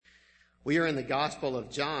We are in the Gospel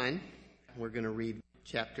of John. We're going to read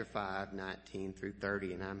chapter 5, 19 through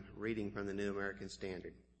 30, and I'm reading from the New American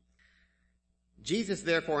Standard. Jesus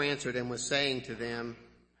therefore answered and was saying to them,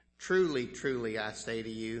 "Truly, truly, I say to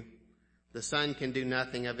you, the Son can do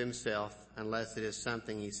nothing of himself unless it is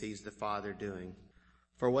something he sees the Father doing.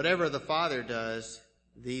 For whatever the Father does,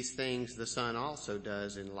 these things the Son also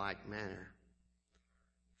does in like manner.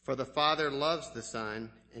 For the Father loves the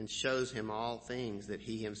Son and shows him all things that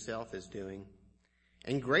he himself is doing.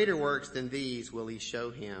 And greater works than these will he show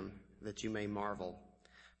him, that you may marvel.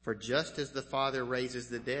 For just as the Father raises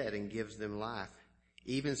the dead and gives them life,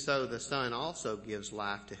 even so the Son also gives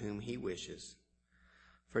life to whom he wishes.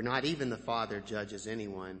 For not even the Father judges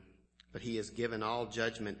anyone, but he has given all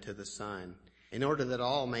judgment to the Son, in order that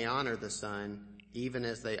all may honor the Son, even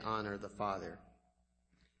as they honor the Father.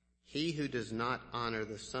 He who does not honor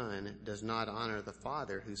the Son does not honor the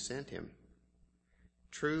Father who sent him.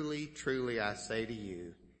 Truly, truly, I say to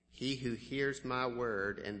you, he who hears my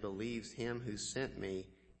word and believes him who sent me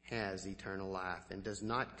has eternal life, and does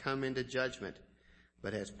not come into judgment,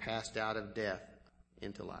 but has passed out of death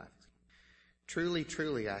into life. Truly,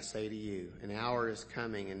 truly, I say to you, an hour is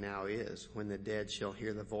coming, and now is, when the dead shall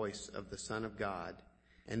hear the voice of the Son of God,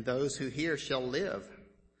 and those who hear shall live.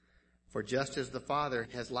 For just as the Father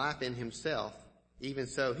has life in himself, even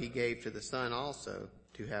so he gave to the Son also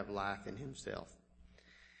to have life in himself.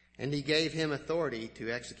 And he gave him authority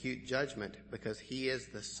to execute judgment, because he is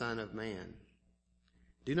the Son of Man.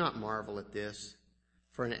 Do not marvel at this,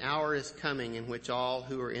 for an hour is coming in which all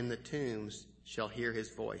who are in the tombs shall hear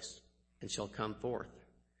his voice, and shall come forth,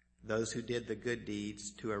 those who did the good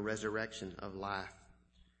deeds to a resurrection of life,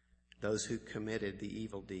 those who committed the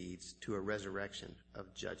evil deeds to a resurrection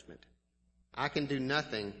of judgment. I can do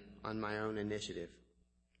nothing on my own initiative.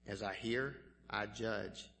 As I hear, I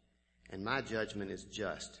judge, and my judgment is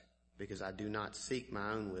just, because I do not seek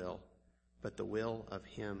my own will, but the will of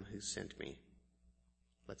him who sent me."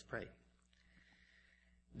 Let's pray.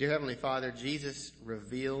 Dear Heavenly Father, Jesus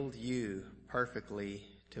revealed you perfectly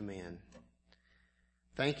to men.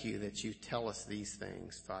 Thank you that you tell us these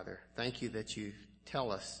things, Father. Thank you that you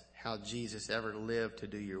tell us how Jesus ever lived to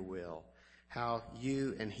do your will, how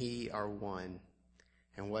you and he are one,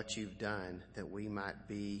 and what you've done that we might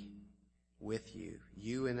be with you.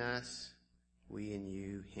 You in us, we in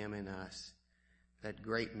you, him in us. That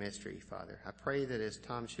great mystery, Father. I pray that as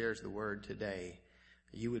Tom shares the word today,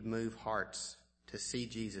 you would move hearts to see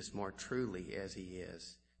Jesus more truly as he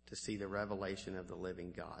is, to see the revelation of the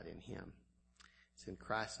living God in him. It's in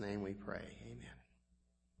Christ's name we pray. Amen.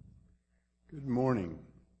 Good morning.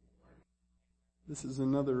 This is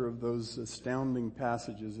another of those astounding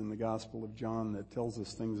passages in the Gospel of John that tells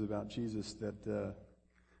us things about Jesus that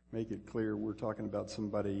make it clear we're talking about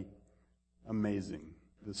somebody amazing.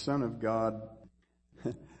 The Son of God.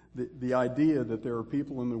 The idea that there are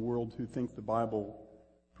people in the world who think the Bible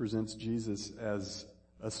presents Jesus as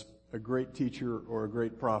a great teacher or a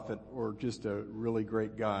great prophet or just a really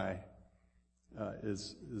great guy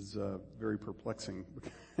is very perplexing,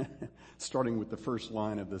 starting with the first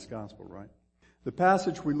line of this gospel, right? The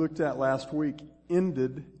passage we looked at last week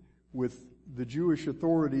ended with the Jewish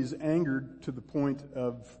authorities angered to the point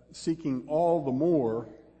of seeking all the more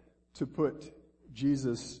to put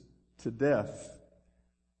Jesus to death.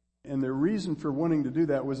 And their reason for wanting to do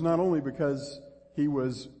that was not only because he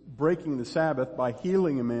was breaking the Sabbath by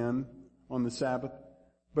healing a man on the Sabbath,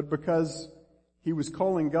 but because he was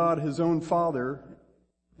calling God his own Father,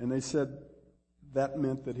 and they said that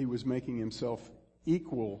meant that he was making himself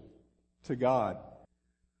equal to God.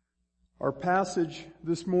 Our passage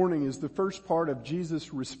this morning is the first part of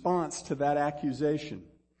Jesus' response to that accusation.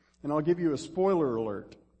 And I'll give you a spoiler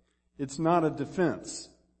alert. It's not a defense.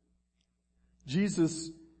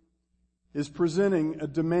 Jesus is presenting a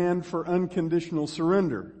demand for unconditional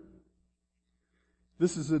surrender.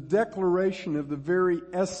 This is a declaration of the very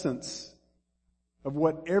essence of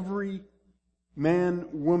what every man,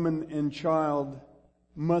 woman, and child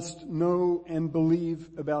must know and believe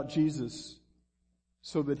about Jesus,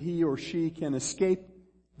 so that he or she can escape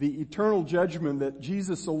the eternal judgment that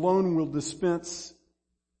Jesus alone will dispense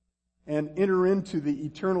and enter into the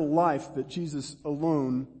eternal life that Jesus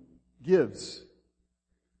alone gives.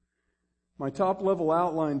 My top level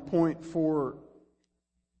outline point for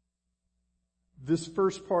this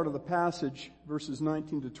first part of the passage, verses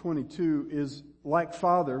 19 to 22, is like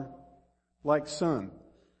Father, like Son.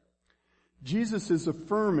 Jesus is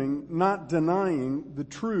affirming, not denying, the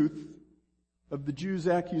truth of the Jews'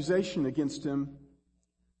 accusation against him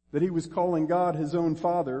that he was calling God his own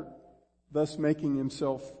Father, thus making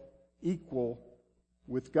himself equal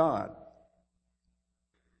with God.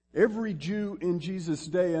 Every Jew in Jesus'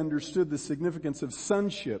 day understood the significance of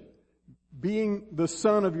sonship. Being the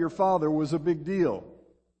son of your father was a big deal.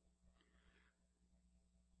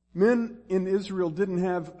 Men in Israel didn't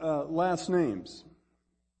have last names.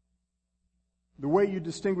 The way you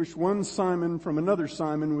distinguished one Simon from another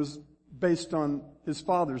Simon was based on his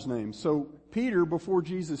father's name. So Peter, before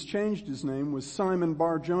Jesus changed his name, was Simon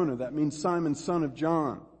Bar Jonah. That means Simon, son of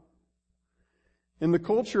John. In the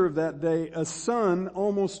culture of that day, a son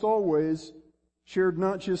almost always shared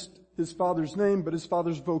not just his father's name, but his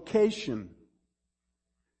father's vocation.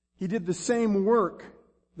 He did the same work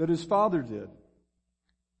that his father did.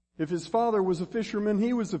 If his father was a fisherman,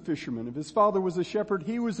 he was a fisherman. If his father was a shepherd,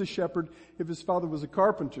 he was a shepherd. If his father was a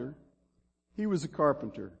carpenter, he was a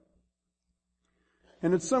carpenter.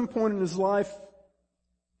 And at some point in his life,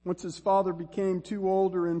 once his father became too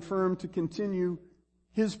old or infirm to continue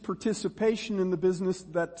his participation in the business,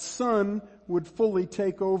 that son would fully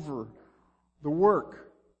take over the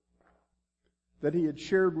work that he had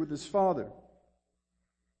shared with his father.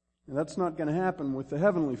 And that's not going to happen with the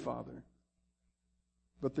Heavenly Father.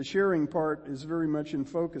 But the sharing part is very much in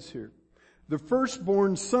focus here. The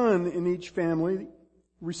firstborn son in each family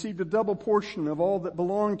received a double portion of all that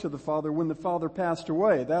belonged to the father when the father passed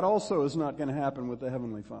away. That also is not going to happen with the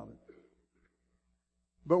Heavenly Father.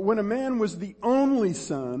 But when a man was the only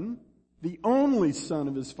son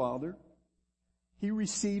of his father, he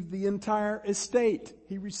received the entire estate.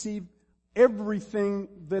 He received everything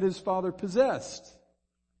that his father possessed.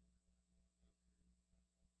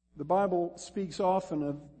 The Bible speaks often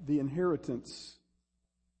of the inheritance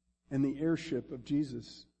and the heirship of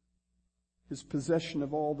Jesus, his possession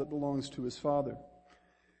of all that belongs to his Father.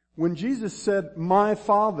 When Jesus said, "My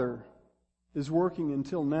Father is working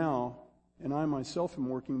until now, and I myself am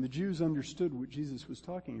working," the Jews understood what Jesus was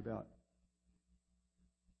talking about.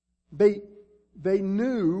 They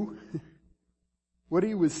knew what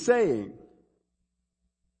he was saying.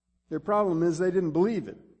 Their problem is they didn't believe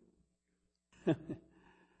it.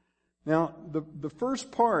 Now, the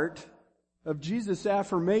first part of Jesus'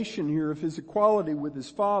 affirmation here of his equality with his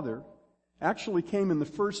Father actually came in the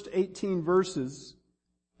first 18 verses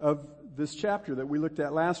of this chapter that we looked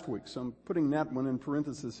at last week. So I'm putting that one in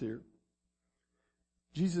parentheses here.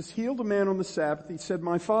 Jesus healed a man on the Sabbath. He said,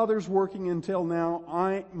 "My Father's working until now.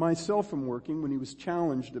 I myself am working," when he was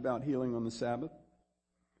challenged about healing on the Sabbath.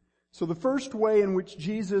 So the first way in which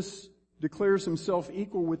Jesus declares himself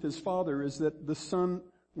equal with his Father is that the Son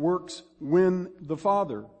works when the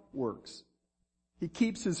Father works. He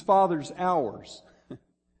keeps his Father's hours.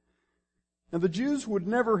 And the Jews would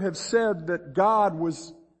never have said that God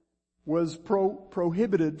was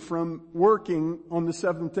prohibited from working on the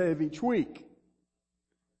seventh day of each week.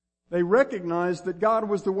 They recognized that God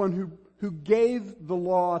was the one who gave the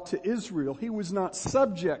law to Israel. He was not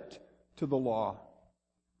subject to the law.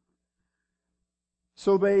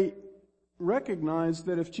 So they recognized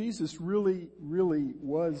that if Jesus really, really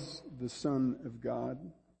was the Son of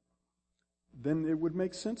God, then it would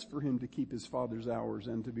make sense for him to keep his Father's hours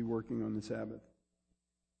and to be working on the Sabbath.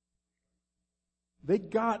 They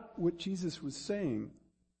got what Jesus was saying.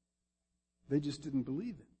 They just didn't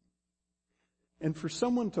believe it. And for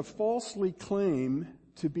someone to falsely claim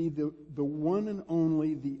to be the one and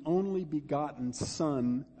only, the only begotten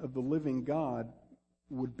Son of the living God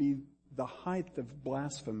would be the height of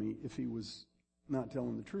blasphemy if he was not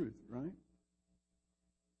telling the truth, right?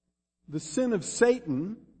 The sin of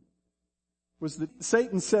Satan was that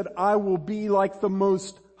Satan said, "I will be like the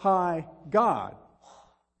Most High God."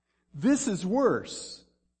 This is worse,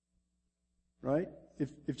 right?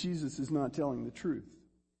 If Jesus is not telling the truth.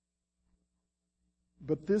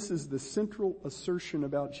 But this is the central assertion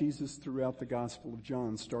about Jesus throughout the Gospel of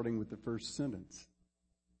John, starting with the first sentence.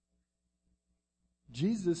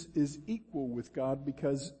 Jesus is equal with God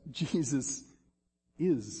because Jesus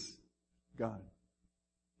is God.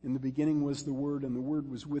 In the beginning was the Word, and the Word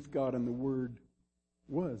was with God, and the Word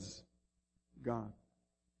was God.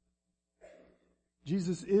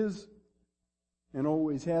 Jesus is and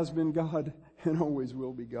always has been God and always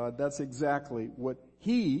will be God. That's exactly what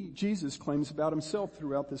Jesus, claims about himself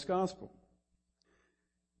throughout this gospel.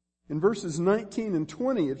 In verses 19 and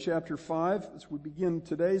 20 of chapter 5, as we begin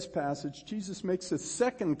today's passage, Jesus makes a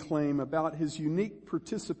second claim about his unique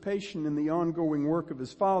participation in the ongoing work of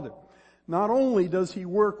his Father. Not only does he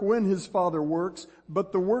work when his Father works,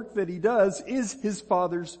 but the work that he does is his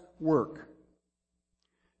Father's work.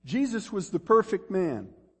 Jesus was the perfect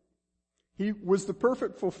man. He was the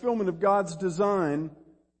perfect fulfillment of God's design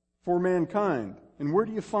for mankind. And where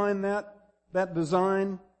do you find that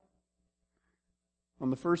design? On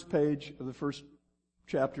the first page of the first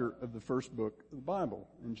chapter of the first book of the Bible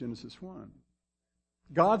in Genesis 1.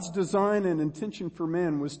 God's design and intention for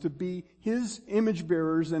man was to be His image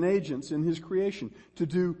bearers and agents in His creation, to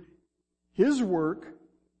do His work,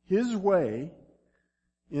 His way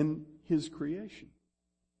in His creation.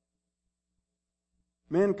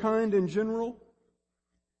 Mankind in general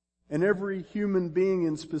and every human being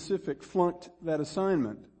in specific flunked that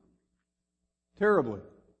assignment terribly.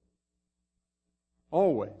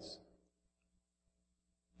 Always.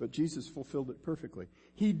 But Jesus fulfilled it perfectly.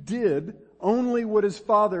 He did only what His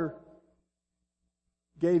Father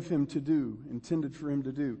gave Him to do, intended for Him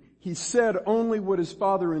to do. He said only what His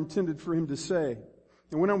Father intended for Him to say.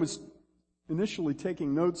 And when I was initially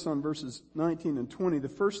taking notes on verses 19 and 20, the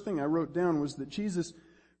first thing I wrote down was that Jesus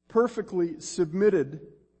perfectly submitted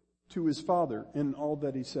to His Father in all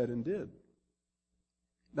that He said and did.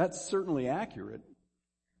 That's certainly accurate.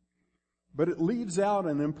 But it leaves out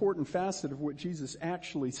an important facet of what Jesus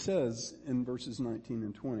actually says in verses 19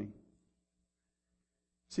 and 20.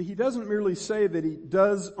 See, He doesn't merely say that He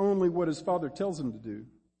does only what His Father tells Him to do.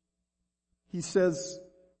 He says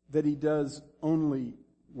that He does only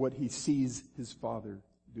what He sees His Father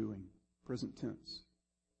doing. Present tense.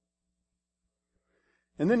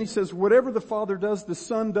 And then He says, whatever the Father does, the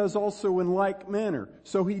Son does also in like manner.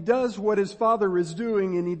 So He does what His Father is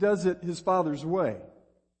doing, and He does it His Father's way.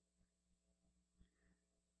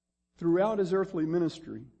 Throughout His earthly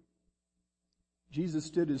ministry, Jesus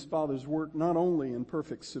did His Father's work not only in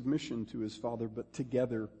perfect submission to His Father, but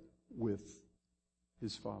together with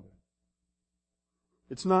His Father.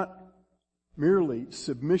 It's not merely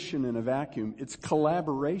submission in a vacuum. It's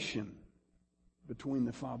collaboration between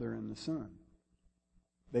the Father and the Son.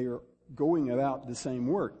 They are going about the same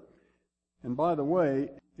work. And by the way,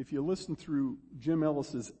 if you listen through Jim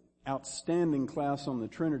Ellis's outstanding class on the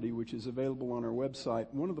Trinity, which is available on our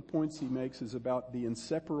website, one of the points he makes is about the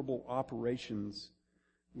inseparable operations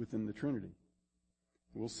within the Trinity.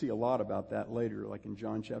 We'll see a lot about that later, like in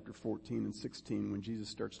John chapter 14 and 16, when Jesus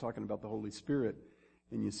starts talking about the Holy Spirit,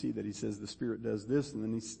 and you see that He says the Spirit does this, and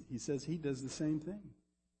then he says He does the same thing.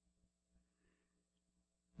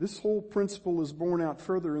 This whole principle is borne out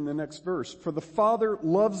further in the next verse. For the Father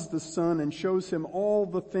loves the Son and shows Him all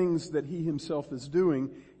the things that He Himself is doing,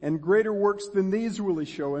 and greater works than these will He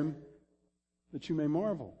show Him, that you may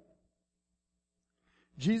marvel.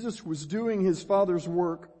 Jesus was doing His Father's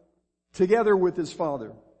work together with His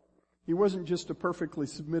Father. He wasn't just a perfectly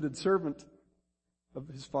submitted servant of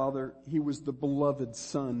His Father. He was the beloved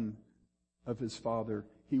Son of His Father.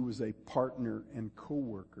 He was a partner and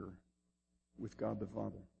co-worker with God the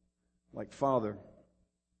Father. Like Father,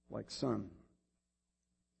 like Son.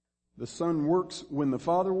 The Son works when the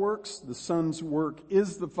Father works. The Son's work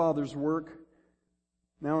is the Father's work.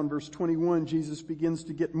 Now in verse 21, Jesus begins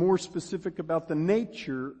to get more specific about the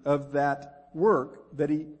nature of that work that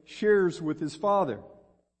He shares with His Father.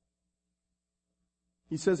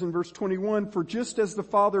 He says in verse 21, for just as the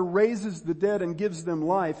Father raises the dead and gives them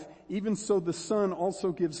life, even so the Son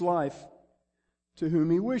also gives life to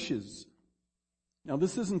whom He wishes. Now,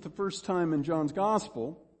 this isn't the first time in John's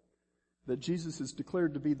Gospel that Jesus is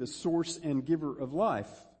declared to be the source and giver of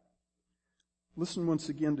life. Listen once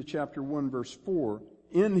again to chapter 1, verse 4.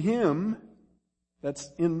 In Him,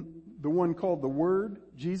 that's in the one called the Word,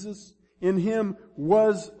 Jesus, in Him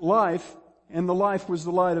was life, and the life was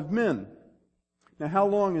the light of men. Now, how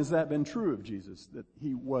long has that been true of Jesus, that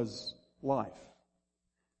He was life?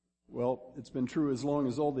 Well, it's been true as long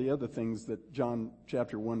as all the other things that John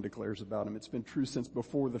chapter 1 declares about Him. It's been true since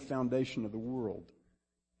before the foundation of the world.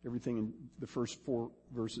 Everything in the first 4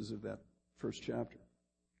 verses of that first chapter.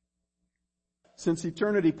 Since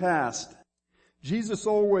eternity past, Jesus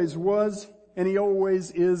always was, and He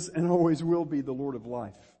always is, and always will be the Lord of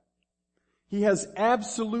life. He has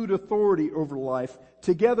absolute authority over life.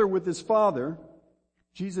 Together with His Father,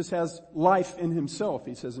 Jesus has life in Himself,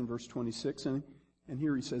 He says in verse 26, and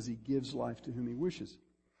here He says He gives life to whom He wishes.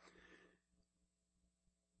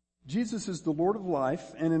 Jesus is the Lord of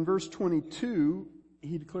life, and in verse 22,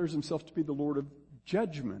 He declares Himself to be the Lord of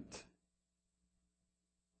judgment.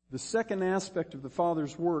 The second aspect of the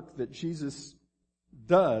Father's work that Jesus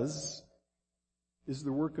does is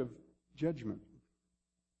the work of judgment.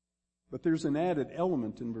 But there's an added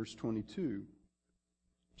element in verse 22.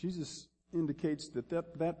 Jesus indicates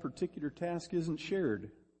that particular task isn't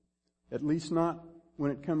shared, at least not when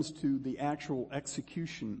it comes to the actual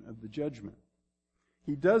execution of the judgment.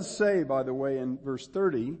 He does say, by the way, in verse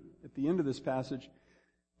 30, at the end of this passage,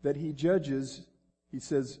 that He judges, He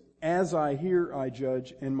says, as I hear, I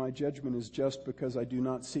judge, and my judgment is just because I do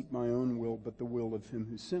not seek my own will, but the will of Him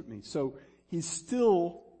who sent me. So He's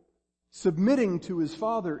still submitting to his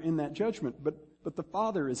Father in that judgment. But the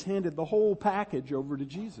Father has handed the whole package over to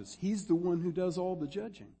Jesus. He's the one who does all the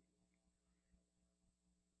judging.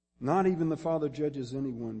 Not even the Father judges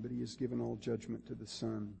anyone, but he has given all judgment to the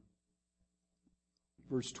Son.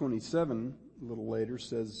 Verse 27, a little later,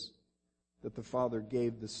 says that the Father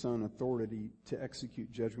gave the Son authority to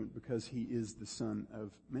execute judgment because he is the Son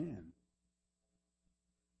of Man.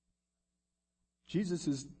 Jesus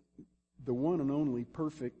is the one and only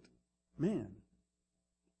perfect man.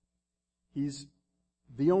 He's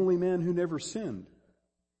the only man who never sinned.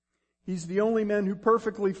 He's the only man who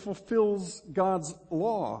perfectly fulfills God's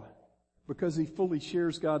law because he fully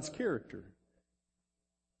shares God's character.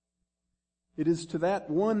 It is to that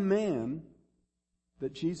one man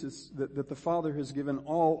that that the Father has given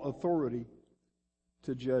all authority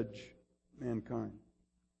to judge mankind.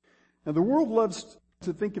 Now the world loves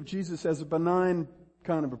to think of Jesus as a benign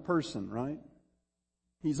kind of a person, right?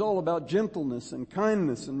 He's all about gentleness and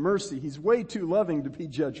kindness and mercy. He's way too loving to be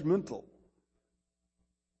judgmental.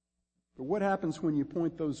 But what happens when you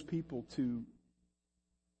point those people to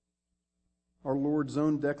our Lord's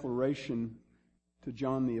own declaration to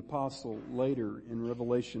John the Apostle later in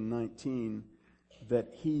Revelation 19 that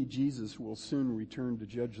he, Jesus, will soon return to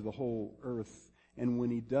judge the whole earth. And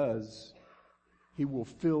when he does, he will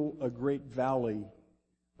fill a great valley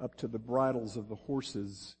up to the bridles of the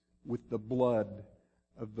horses with the blood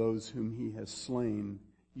of those whom he has slain,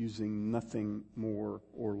 using nothing more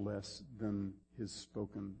or less than his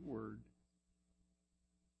spoken word.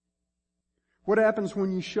 What happens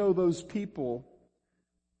when you show those people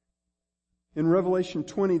in Revelation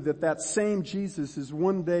 20 that same Jesus is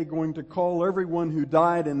one day going to call everyone who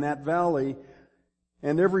died in that valley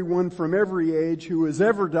and everyone from every age who has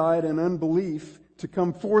ever died in unbelief to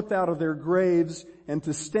come forth out of their graves and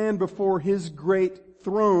to stand before his great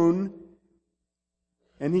throne,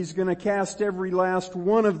 and he's going to cast every last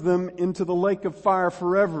one of them into the lake of fire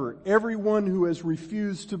forever. Everyone who has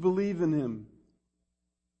refused to believe in him.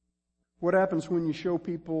 What happens when you show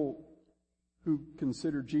people who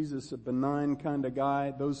consider Jesus a benign kind of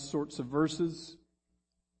guy those sorts of verses?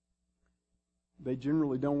 They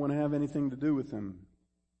generally don't want to have anything to do with him.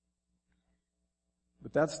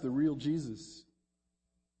 But that's the real Jesus.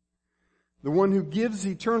 The one who gives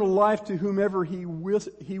eternal life to whomever he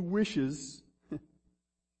wishes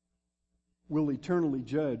will eternally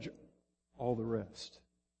judge all the rest.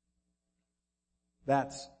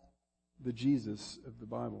 That's the Jesus of the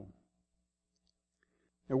Bible.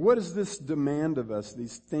 Now, what does this demand of us,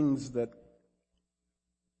 these things that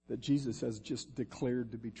Jesus has just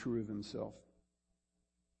declared to be true of himself?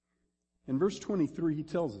 In verse 23, he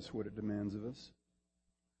tells us what it demands of us,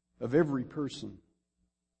 of every person.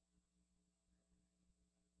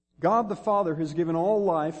 God the Father has given all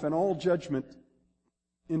life and all judgment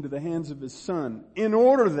into the hands of his Son, in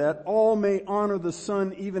order that all may honor the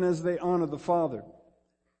Son even as they honor the Father.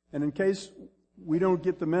 And in case we don't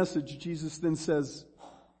get the message, Jesus then says,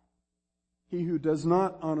 he who does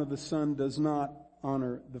not honor the Son does not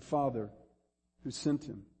honor the Father who sent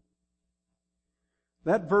him.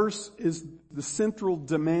 That verse is the central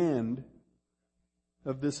demand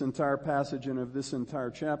of this entire passage and of this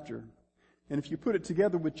entire chapter. And if you put it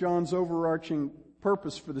together with John's overarching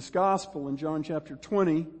purpose for this gospel in John chapter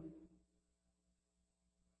 20,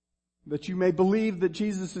 that you may believe that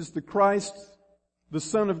Jesus is the Christ, the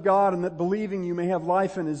Son of God, and that believing you may have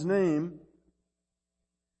life in his name,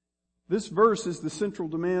 this verse is the central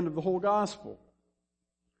demand of the whole gospel.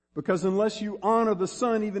 Because unless you honor the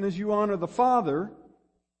Son even as you honor the Father,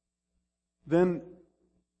 then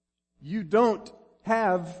you don't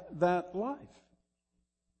have that life.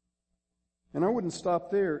 And I wouldn't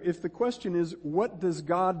stop there. If the question is, what does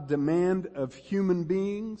God demand of human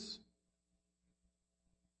beings?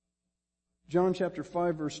 John chapter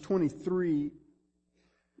 5 verse 23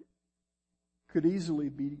 could easily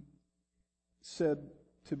be said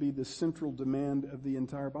to be the central demand of the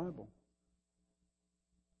entire Bible.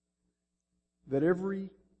 That every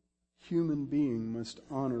human being must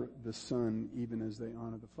honor the Son even as they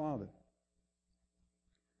honor the Father.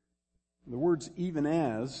 The words even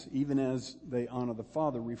as they honor the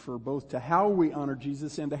Father refer both to how we honor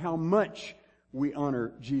Jesus and to how much we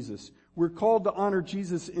honor Jesus. We're called to honor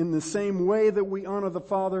Jesus in the same way that we honor the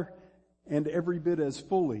Father and every bit as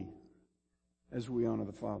fully as we honor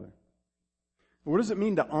the Father. What does it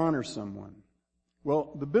mean to honor someone?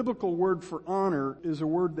 Well, the biblical word for honor is a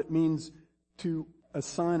word that means to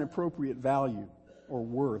assign appropriate value or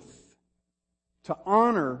worth. To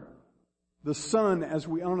honor the Son as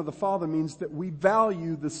we honor the Father means that we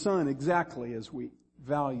value the Son exactly as we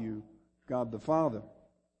value God the Father.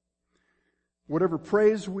 Whatever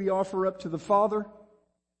praise we offer up to the Father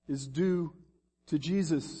is due to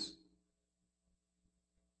Jesus.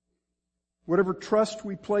 Whatever trust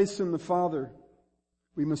we place in the Father,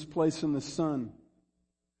 we must place in the Son.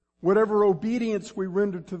 Whatever obedience we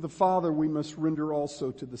render to the Father, we must render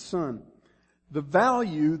also to the Son. The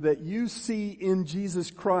value that you see in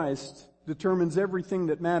Jesus Christ determines everything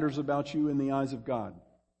that matters about you in the eyes of God.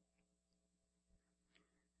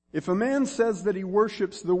 If a man says that he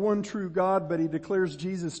worships the one true God, but he declares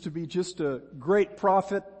Jesus to be just a great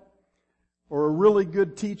prophet, or a really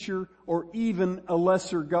good teacher, or even a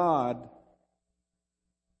lesser God,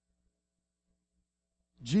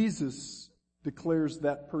 Jesus declares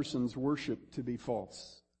that person's worship to be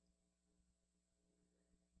false.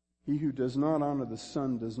 He who does not honor the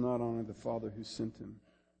Son does not honor the Father who sent him.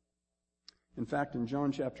 In fact, in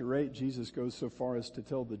John chapter 8, Jesus goes so far as to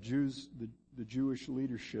tell the Jews, the Jewish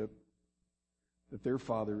leadership, that their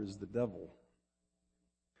father is the devil.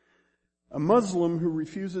 A Muslim who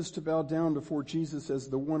refuses to bow down before Jesus as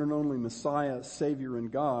the one and only Messiah, Savior,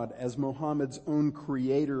 and God, as Muhammad's own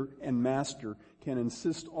creator and master, can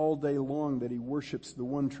insist all day long that he worships the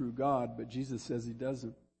one true God, but Jesus says he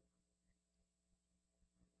doesn't.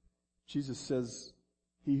 Jesus says,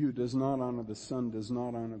 he who does not honor the Son does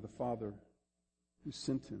not honor the Father who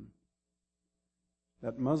sent him.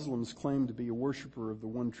 That Muslims claim to be a worshiper of the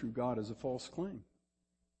one true God is a false claim.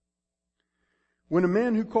 When a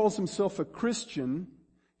man who calls himself a Christian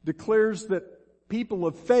declares that people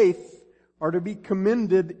of faith are to be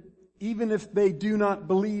commended even if they do not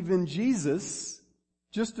believe in Jesus,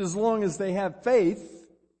 just as long as they have faith,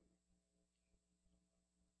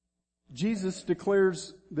 Jesus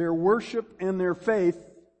declares their worship and their faith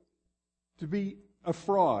to be a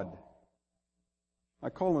fraud. I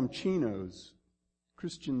call them chinos,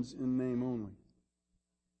 Christians in name only.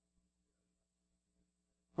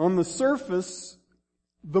 On the surface,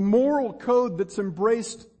 the moral code that's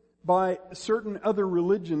embraced by certain other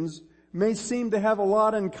religions may seem to have a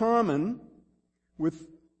lot in common with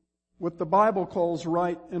what the Bible calls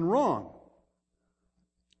right and wrong.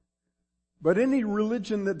 But any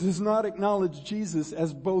religion that does not acknowledge Jesus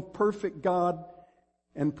as both perfect God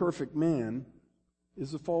and perfect man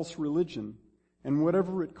is a false religion. And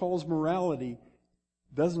whatever it calls morality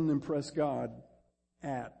doesn't impress God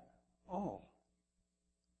at all.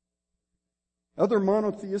 Other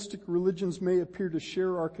monotheistic religions may appear to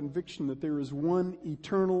share our conviction that there is one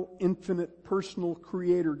eternal, infinite, personal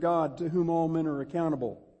Creator God to whom all men are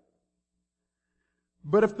accountable.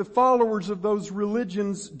 But if the followers of those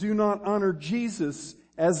religions do not honor Jesus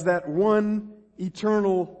as that one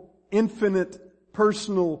eternal, infinite,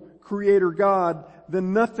 personal Creator God,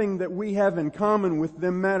 then nothing that we have in common with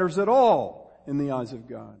them matters at all in the eyes of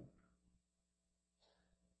God.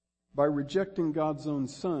 By rejecting God's own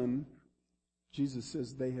Son, Jesus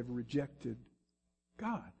says they have rejected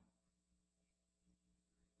God.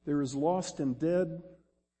 They're as lost and dead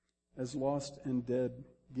as lost and dead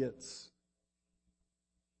gets.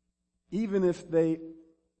 Even if they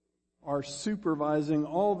are supervising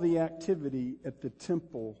all the activity at the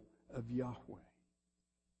temple of Yahweh.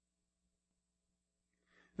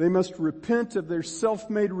 They must repent of their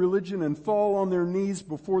self-made religion and fall on their knees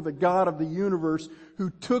before the God of the universe who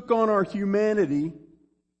took on our humanity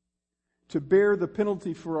to bear the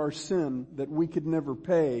penalty for our sin that we could never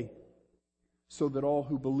pay, so that all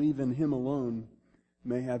who believe in Him alone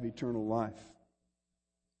may have eternal life.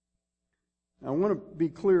 Now, I want to be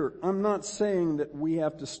clear. I'm not saying that we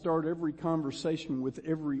have to start every conversation with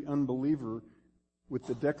every unbeliever with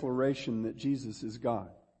the declaration that Jesus is God.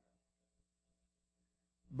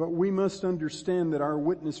 But we must understand that our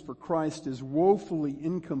witness for Christ is woefully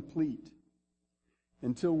incomplete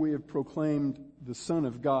until we have proclaimed the Son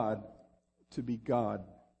of God to be God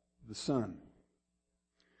the Son.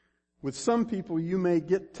 With some people, you may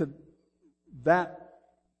get to that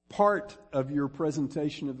part of your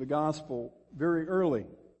presentation of the gospel very early.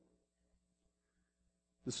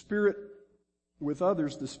 With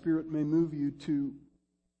others, the Spirit may move you to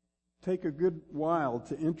take a good while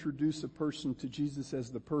to introduce a person to Jesus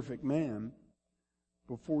as the perfect man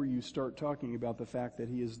before you start talking about the fact that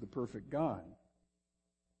He is the perfect God.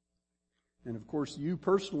 And of course, you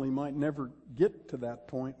personally might never get to that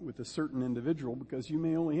point with a certain individual because you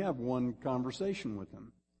may only have one conversation with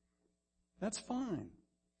them. That's fine.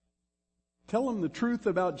 Tell them the truth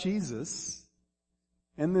about Jesus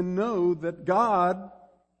and then know that God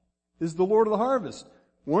is the Lord of the harvest.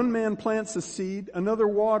 One man plants a seed, another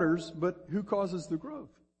waters, but who causes the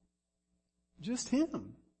growth? Just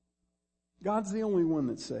Him. God's the only one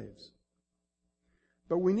that saves.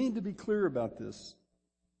 But we need to be clear about this.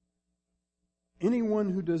 Anyone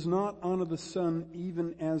who does not honor the Son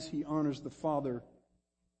even as he honors the Father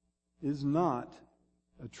is not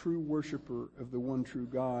a true worshiper of the one true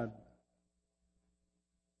God.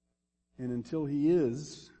 And until he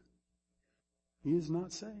is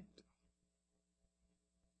not saved.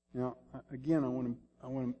 Now, again, I want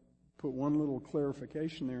to put one little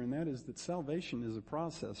clarification there, and that is that salvation is a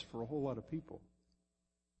process for a whole lot of people.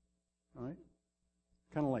 All right?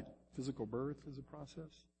 Kind of like physical birth is a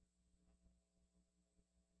process.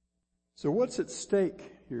 So what's at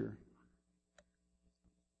stake here?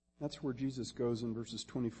 That's where Jesus goes in verses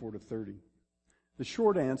 24 to 30. The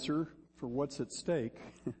short answer for what's at stake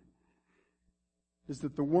is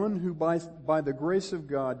that the one who by the grace of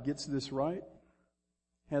God gets this right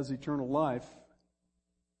has eternal life,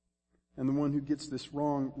 and the one who gets this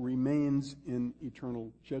wrong remains in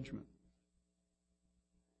eternal judgment.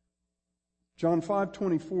 John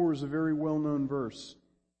 5:24 is a very well-known verse.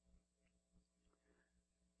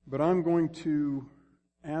 But I'm going to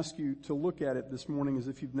ask you to look at it this morning as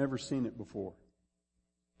if you've never seen it before.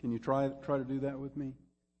 Can you try to do that with me?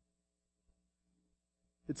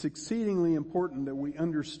 It's exceedingly important that we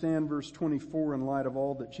understand verse 24 in light of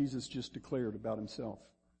all that Jesus just declared about himself.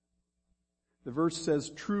 The verse says,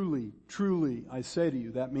 "Truly, truly, I say to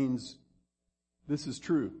you." That means this is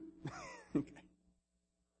true.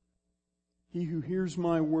 He who hears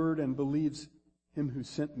my word and believes him who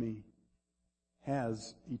sent me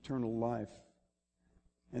has eternal life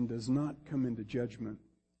and does not come into judgment,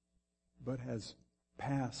 but has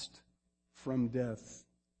passed from death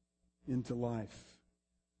into life.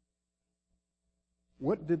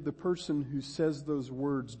 What did the person who says those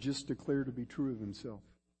words just declare to be true of himself?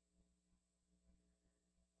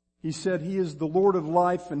 He said he is the Lord of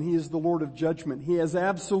life and he is the Lord of judgment. He has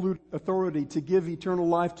absolute authority to give eternal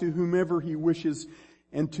life to whomever he wishes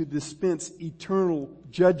and to dispense eternal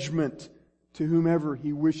judgment to whomever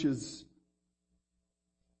he wishes.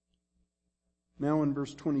 Now in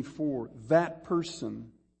verse 24, that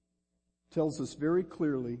person tells us very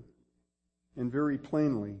clearly and very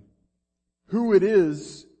plainly who it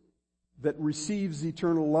is that receives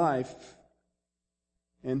eternal life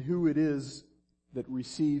and who it is that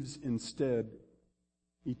receives instead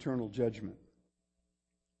eternal judgment.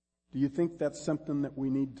 Do you think that's something that we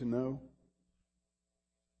need to know?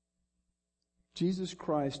 Jesus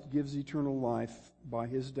Christ gives eternal life by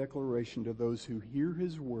his declaration to those who hear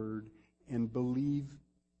his word and believe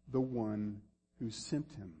the one who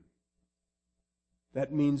sent him.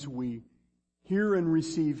 That means we hear and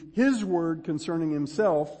receive his word concerning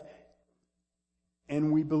himself,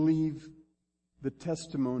 and we believe the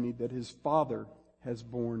testimony that his Father has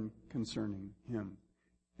borne concerning him.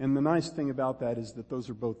 And the nice thing about that is that those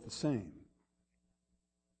are both the same.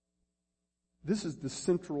 This is the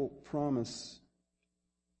central promise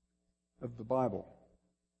of the Bible.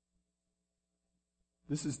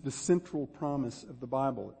 This is the central promise of the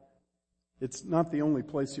Bible. It's not the only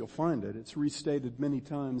place you'll find it. It's restated many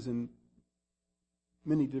times in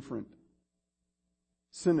many different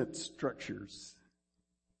sentence structures.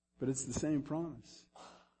 But it's the same promise.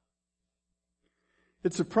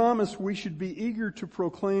 It's a promise we should be eager to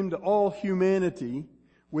proclaim to all humanity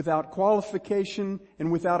without qualification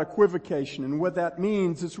and without equivocation. And what that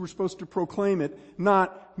means is we're supposed to proclaim it,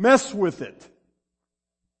 not mess with it.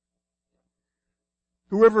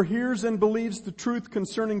 Whoever hears and believes the truth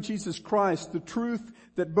concerning Jesus Christ, the truth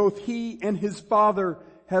that both he and his Father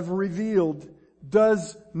have revealed,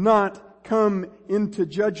 does not come into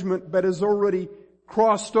judgment, but is already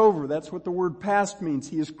crossed over. That's what the word past means.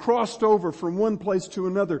 He is crossed over from one place to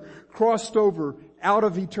another, crossed over out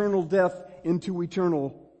of eternal death into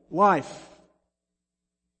eternal life.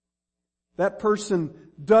 That person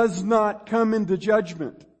does not come into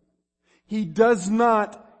judgment. He does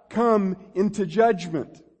not come into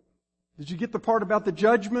judgment. Did you get the part about the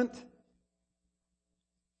judgment?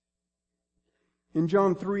 In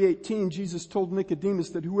John 3:18, Jesus told Nicodemus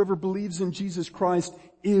that whoever believes in Jesus Christ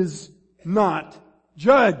is not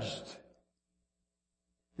judged.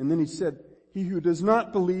 And then he said, he who does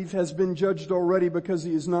not believe has been judged already because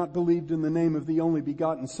he has not believed in the name of the only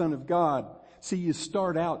begotten Son of God. See, you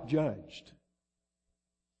start out judged.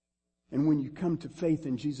 And when you come to faith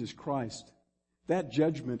in Jesus Christ, that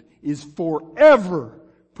judgment is forever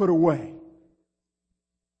put away.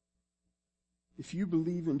 If you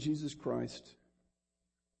believe in Jesus Christ,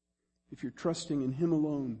 if you're trusting in him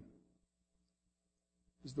alone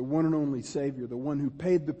as the one and only Savior, the one who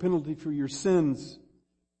paid the penalty for your sins,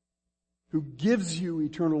 who gives you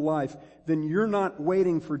eternal life, then you're not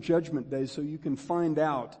waiting for judgment day so you can find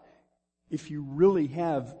out if you really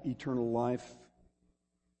have eternal life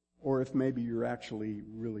or if maybe you're actually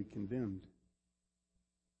really condemned.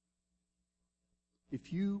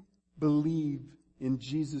 If you believe in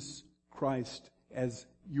Jesus Christ as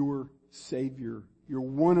your Savior, your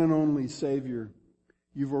one and only Savior,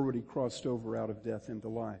 you've already crossed over out of death into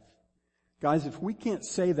life. Guys, if we can't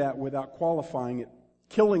say that without qualifying it,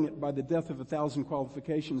 killing it by the death of 1,000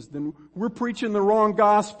 qualifications, then we're preaching the wrong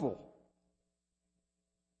gospel.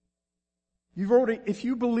 If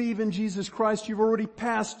you believe in Jesus Christ, you've already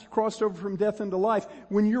crossed over from death into life.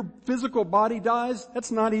 When your physical body dies,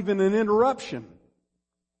 that's not even an interruption.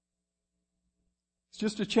 It's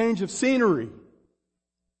just a change of scenery.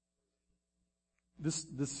 This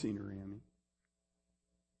scenery, I mean.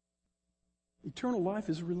 Eternal life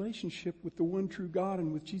is a relationship with the one true God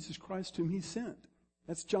and with Jesus Christ whom He sent.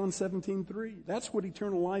 That's John 17:3. That's what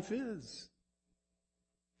eternal life is.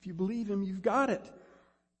 If you believe Him, you've got it.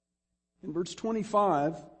 In verse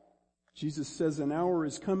 25, Jesus says, "An hour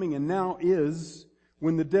is coming and now is,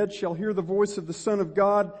 when the dead shall hear the voice of the Son of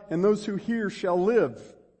God, and those who hear shall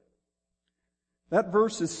live." That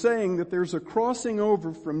verse is saying that there's a crossing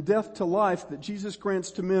over from death to life that Jesus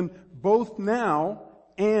grants to men both now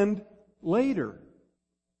and later.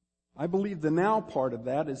 I believe the now part of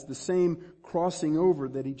that is the same crossing over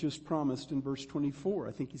that He just promised in verse 24.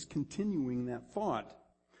 I think He's continuing that thought.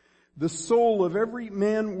 The soul of every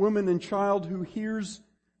man, woman, and child who hears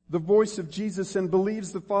the voice of Jesus and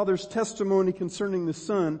believes the Father's testimony concerning the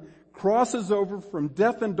Son crosses over from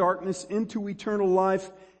death and darkness into eternal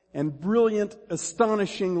life and brilliant,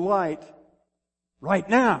 astonishing light right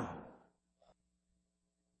now.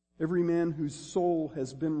 Every man whose soul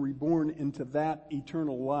has been reborn into that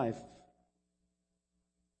eternal life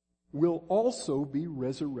will also be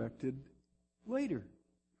resurrected later.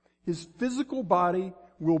 His physical body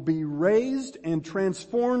will be raised and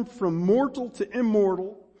transformed from mortal to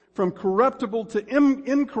immortal, from corruptible to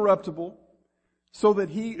incorruptible, so that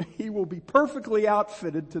he will be perfectly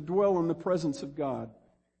outfitted to dwell in the presence of God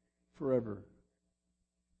forever.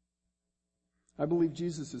 I believe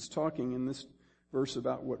Jesus is talking in this verse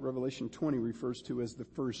about what Revelation 20 refers to as the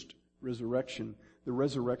first resurrection, the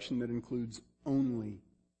resurrection that includes only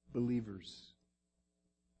believers.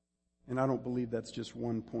 And I don't believe that's just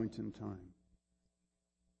one point in time.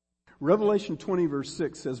 Revelation 20 verse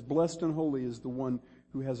 6 says, "Blessed and holy is the one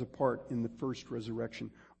who has a part in the first resurrection.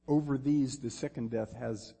 Over these the second death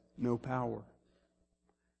has no power.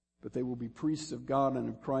 But they will be priests of God and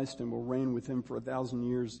of Christ and will reign with Him for 1,000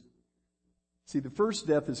 years." See, the first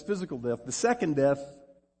death is physical death. The second death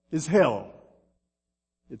is hell.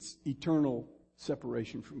 It's eternal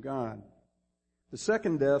separation from God. The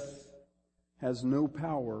second death has no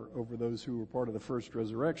power over those who were part of the first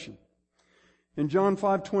resurrection. In John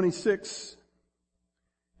 5:26,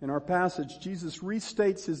 in our passage, Jesus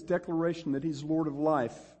restates His declaration that He's Lord of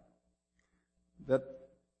life, that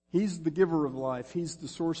He's the giver of life, He's the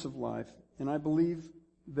source of life. And I believe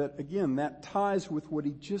that, again, that ties with what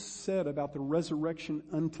He just said about the resurrection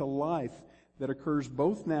unto life that occurs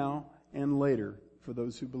both now and later for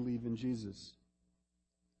those who believe in Jesus.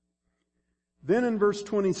 Then in verse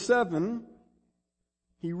 27,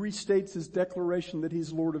 He restates His declaration that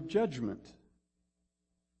He's Lord of judgment.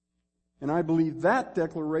 And I believe that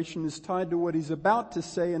declaration is tied to what He's about to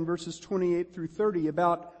say in verses 28 through 30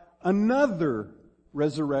 about another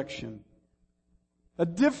resurrection. A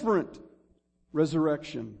different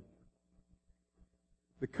resurrection.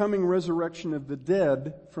 The coming resurrection of the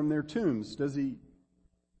dead from their tombs. Does he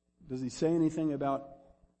say anything about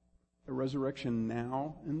a resurrection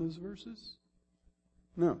now in those verses?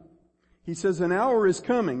 No. He says an hour is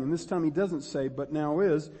coming, and this time He doesn't say, but now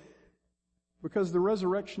is, because the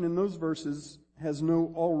resurrection in those verses has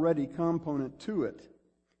no already component to it.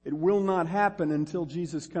 It will not happen until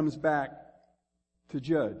Jesus comes back to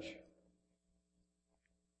judge.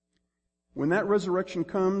 When that resurrection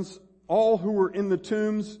comes, all who are in the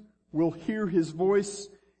tombs will hear His voice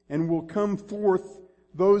and will come forth,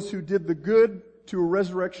 those who did the good to a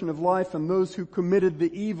resurrection of life and those who committed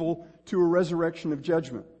the evil to a resurrection of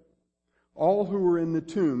judgment. All who are in the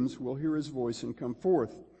tombs will hear His voice and come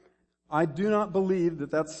forth. I do not believe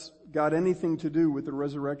that that's got anything to do with the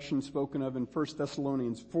resurrection spoken of in 1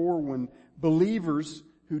 Thessalonians 4, when believers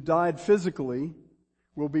who died physically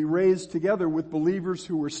will be raised together with believers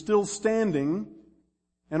who are still standing,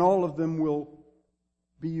 and all of them will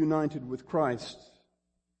be united with Christ.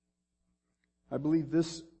 I believe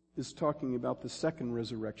this is talking about the second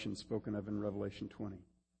resurrection spoken of in Revelation 20.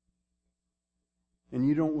 And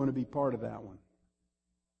you don't want to be part of that one.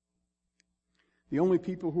 The only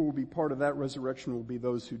people who will be part of that resurrection will be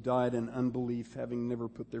those who died in unbelief, having never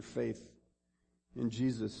put their faith in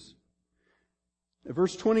Jesus.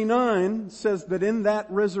 Verse 29 says that in that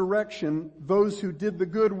resurrection, those who did the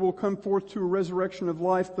good will come forth to a resurrection of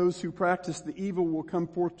life. Those who practice the evil will come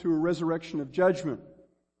forth to a resurrection of judgment.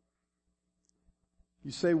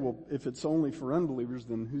 You say, well, if it's only for unbelievers,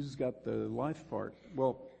 then who's got the life part?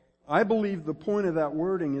 Well, I believe the point of that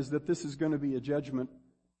wording is that this is going to be a judgment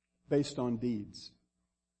based on deeds.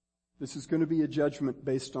 This is going to be a judgment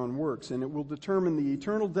based on works, and it will determine the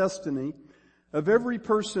eternal destiny of every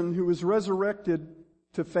person who is resurrected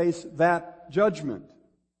to face that judgment.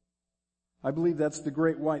 I believe that's the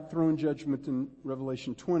great white throne judgment in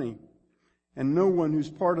Revelation 20. And no one who's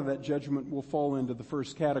part of that judgment will fall into the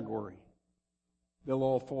first category. They'll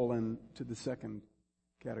all fall into the second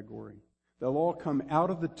category. They'll all come out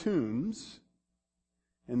of the tombs,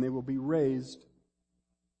 and they will be raised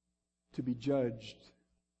to be judged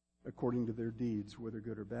according to their deeds, whether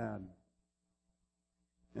good or bad.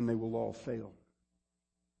 And they will all fail.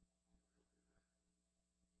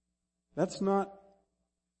 That's not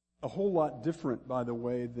a whole lot different, by the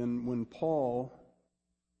way, than when Paul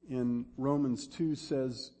in Romans 2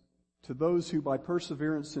 says, to those who by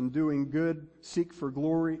perseverance in doing good seek for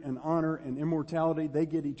glory and honor and immortality, they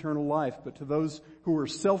get eternal life. But to those who are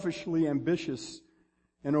selfishly ambitious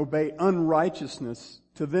and obey unrighteousness,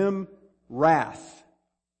 to them wrath.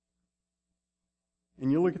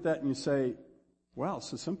 And you look at that and you say, wow,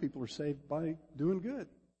 so some people are saved by doing good.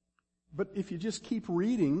 But if you just keep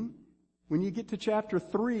reading, when you get to chapter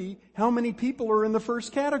 3, how many people are in the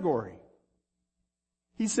first category?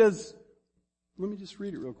 He says, let me just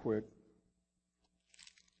read it real quick.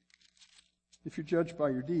 If you're judged by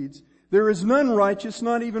your deeds, there is none righteous,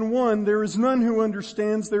 not even one. There is none who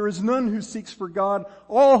understands. There is none who seeks for God.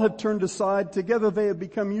 All have turned aside. Together they have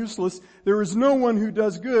become useless. There is no one who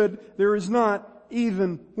does good. There is not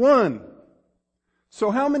even one. So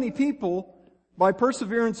how many people, by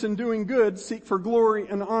perseverance in doing good, seek for glory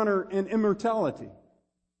and honor and immortality?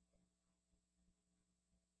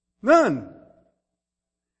 None.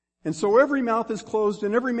 And so every mouth is closed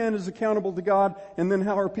and every man is accountable to God. And then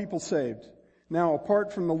how are people saved? Now,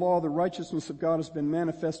 apart from the law, the righteousness of God has been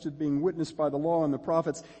manifested, being witnessed by the law and the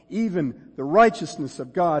prophets, even the righteousness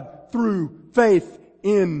of God through faith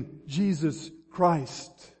in Jesus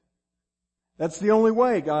Christ. That's the only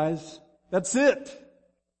way, guys. That's it.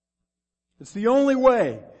 It's the only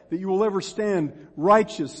way that you will ever stand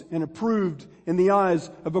righteous and approved in the eyes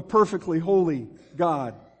of a perfectly holy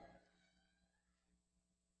God.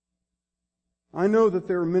 I know that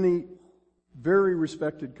there are many very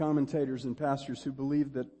respected commentators and pastors who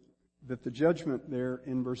believe that the judgment there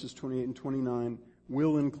in verses 28 and 29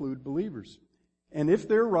 will include believers. And if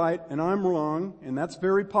they're right and I'm wrong, and that's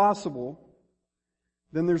very possible,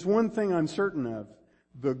 then there's one thing I'm certain of.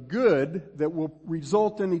 The good that will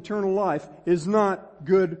result in eternal life is not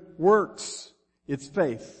good works. It's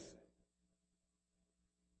faith.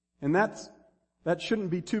 And that shouldn't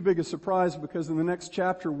be too big a surprise, because in the next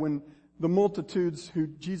chapter, when the multitudes who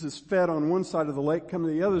Jesus fed on one side of the lake come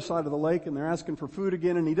to the other side of the lake and they're asking for food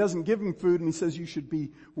again, and He doesn't give them food, and He says you should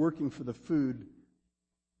be working for the food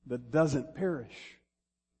that doesn't perish.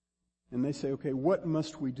 And they say, okay, what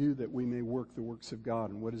must we do that we may work the works of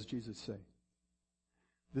God? And what does Jesus say?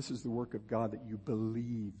 This is the work of God, that you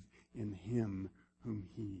believe in Him whom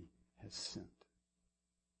He has sent.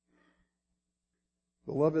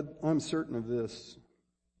 Beloved, I'm certain of this.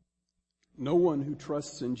 No one who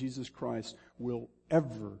trusts in Jesus Christ will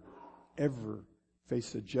ever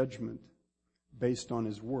face a judgment based on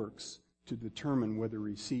his works to determine whether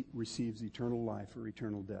he receives eternal life or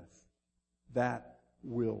eternal death. That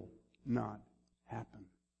will not happen.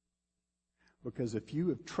 Because if you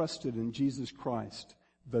have trusted in Jesus Christ,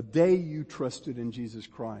 the day you trusted in Jesus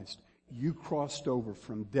Christ, you crossed over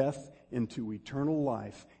from death into eternal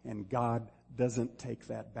life, and God doesn't take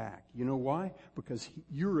that back. You know why? Because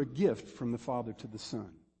you're a gift from the Father to the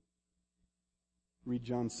Son. Read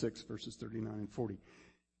John 6, verses 39 and 40.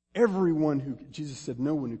 Jesus said,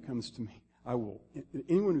 anyone who comes to me, I will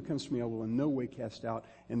in no way cast out,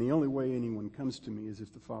 and the only way anyone comes to me is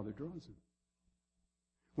if the Father draws him.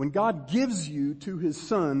 When God gives you to His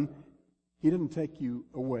Son, He didn't take you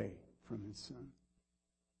away from His Son.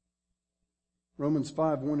 Romans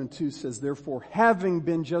 5, 1 and 2 says, therefore, having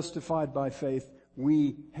been justified by faith,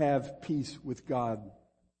 we have peace with God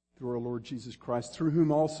through our Lord Jesus Christ, through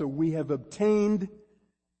whom also we have obtained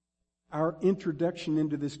our introduction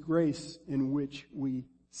into this grace in which we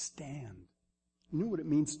stand. You know what it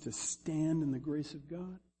means to stand in the grace of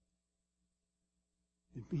God?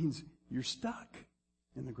 It means you're stuck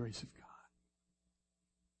in the grace of God.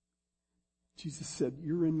 Jesus said,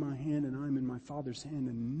 you're in my hand and I'm in my Father's hand,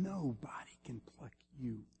 and nobody can pluck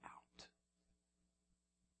you out.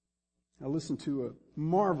 I listened to a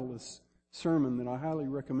marvelous sermon that I highly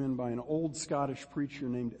recommend by an old Scottish preacher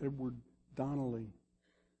named Edward Donnelly.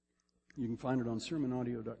 You can find it on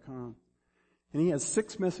sermonaudio.com. And he has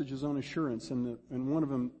 6 messages on assurance, and one of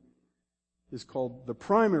them is called The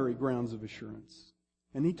Primary Grounds of Assurance.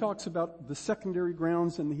 And he talks about the secondary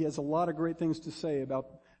grounds, and he has a lot of great things to say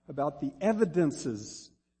about the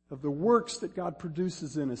evidences of the works that God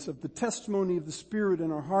produces in us, of the testimony of the Spirit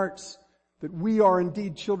in our hearts, that we are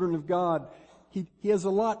indeed children of God. He has a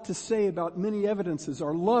lot to say about many evidences,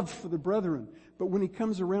 our love for the brethren. But when he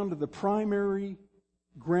comes around to the primary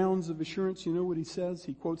grounds of assurance, you know what he says?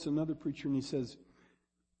 He quotes another preacher and he says,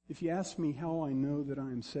 if you ask me how I know that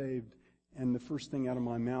I am saved, and the first thing out of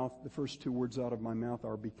my mouth, the first 2 words out of my mouth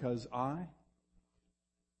are because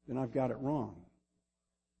then I've got it wrong.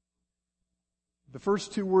 The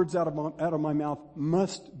first 2 words out of my mouth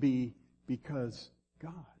must be because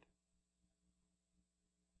God.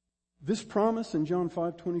 This promise in John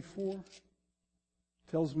 5:24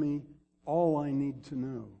 tells me all I need to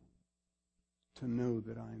know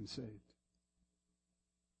that I am saved.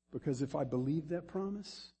 Because if I believe that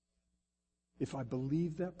promise,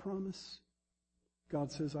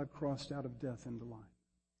 God says I've crossed out of death into life.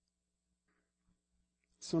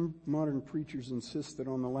 Some modern preachers insist that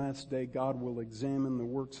on the last day God will examine the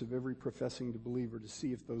works of every professing believer to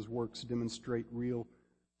see if those works demonstrate real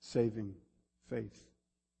saving faith.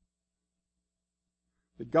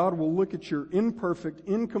 That God will look at your imperfect,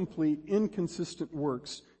 incomplete, inconsistent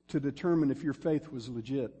works to determine if your faith was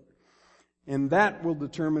legit. And that will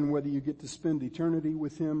determine whether you get to spend eternity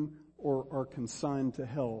with Him or are consigned to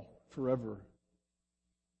hell forever.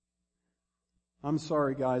 I'm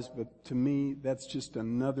sorry, guys, but to me, that's just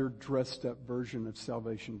another dressed up version of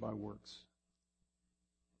salvation by works.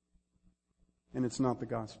 And it's not the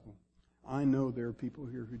gospel. I know there are people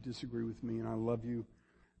here who disagree with me, and I love you.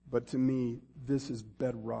 But to me, this is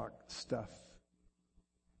bedrock stuff.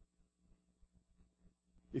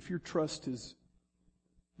 If your trust is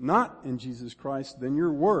not in Jesus Christ, then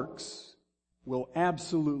your works will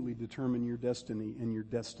absolutely determine your destiny, and your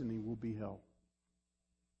destiny will be hell.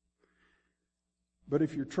 But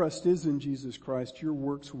if your trust is in Jesus Christ, your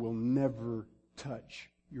works will never touch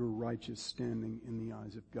your righteous standing in the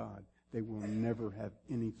eyes of God. They will never have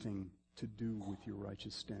anything to do with your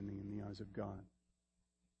righteous standing in the eyes of God.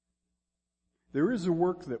 There is a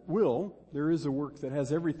work that will. There is a work that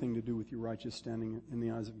has everything to do with your righteous standing in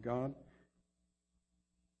the eyes of God.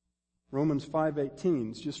 Romans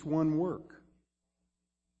 5:18 is just one work.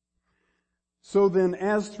 So then,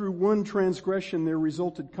 as through one transgression there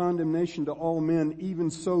resulted condemnation to all men, even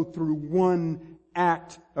so through one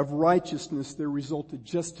act of righteousness there resulted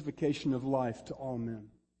justification of life to all men.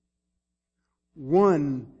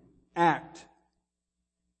 One act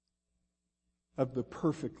of the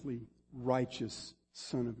perfectly righteous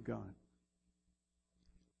Son of God.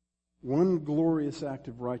 One glorious act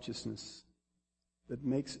of righteousness that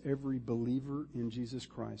makes every believer in Jesus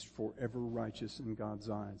Christ forever righteous in God's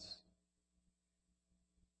eyes.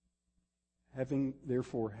 Having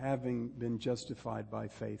been justified by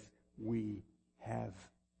faith, we have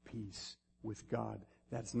peace with God.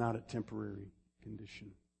 That's not a temporary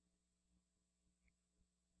condition.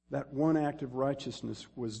 That one act of righteousness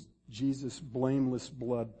was Jesus' blameless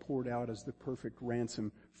blood poured out as the perfect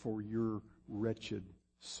ransom for your wretched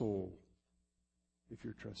soul, if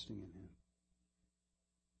you're trusting in Him.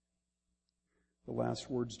 The last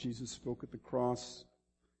words Jesus spoke at the cross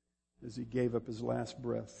as He gave up His last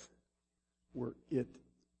breath were, "It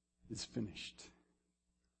is finished."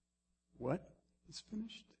 What is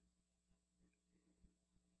finished?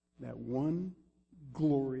 That one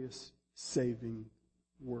glorious saving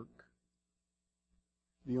work.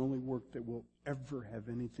 The only work that will ever have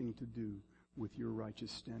anything to do with your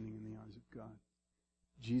righteous standing in the eyes of God.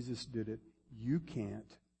 Jesus did it. You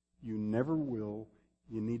can't. You never will.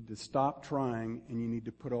 You need to stop trying, and you need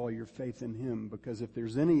to put all your faith in Him, because if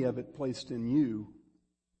there's any of it placed in you,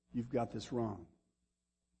 you've got this wrong.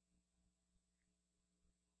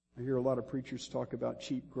 I hear a lot of preachers talk about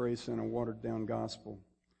cheap grace and a watered-down gospel.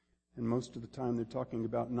 And most of the time they're talking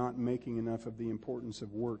about not making enough of the importance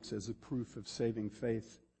of works as a proof of saving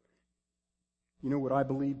faith. You know what I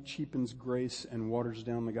believe cheapens grace and waters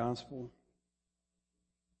down the gospel?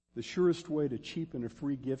 The surest way to cheapen a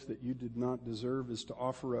free gift that you did not deserve is to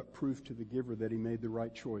offer up proof to the giver that he made the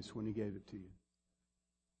right choice when he gave it to you.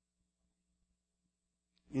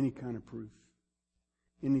 Any kind of proof.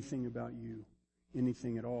 Anything about you.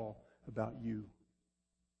 Anything at all about you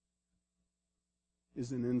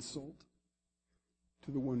is an insult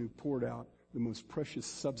to the one who poured out the most precious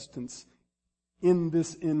substance in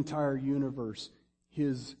this entire universe,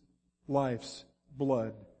 His life's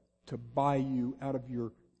blood to buy you out of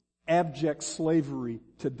your abject slavery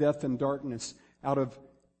to death and darkness,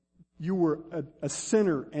 you were a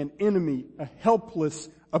sinner, an enemy, a helpless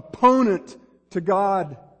opponent to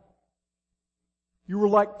God. You were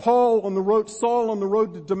like Saul on the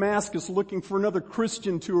road to Damascus, looking for another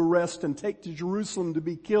Christian to arrest and take to Jerusalem to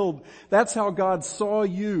be killed. That's how God saw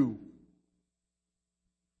you.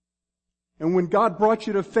 And when God brought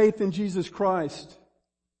you to faith in Jesus Christ,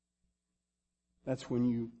 that's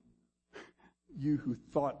when you who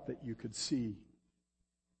thought that you could see,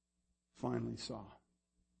 finally saw.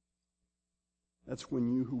 That's when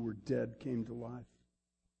you who were dead came to life.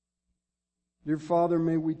 Dear Father,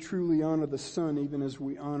 may we truly honor the Son even as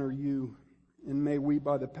we honor you. And may we,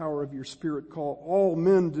 by the power of your Spirit, call all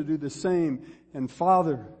men to do the same. And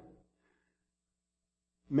Father,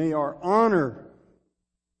 may our honor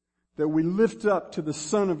that we lift up to the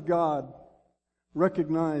Son of God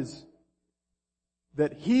recognize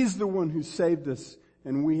that He's the one who saved us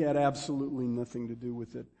and we had absolutely nothing to do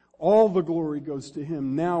with it. All the glory goes to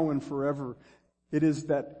Him now and forever. It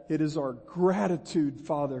is our gratitude,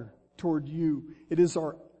 Father, toward you. It is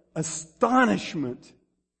our astonishment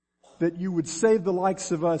that you would save the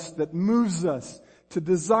likes of us, that moves us to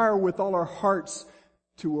desire with all our hearts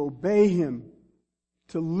to obey Him,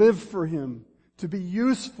 to live for Him, to be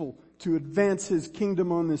useful, to advance His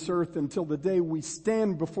kingdom on this earth until the day we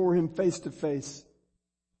stand before Him face to face.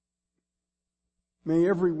 May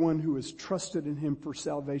everyone who has trusted in Him for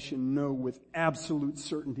salvation know with absolute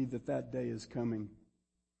certainty that that day is coming.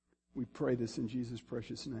 We pray this in Jesus'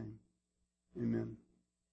 precious name. Amen.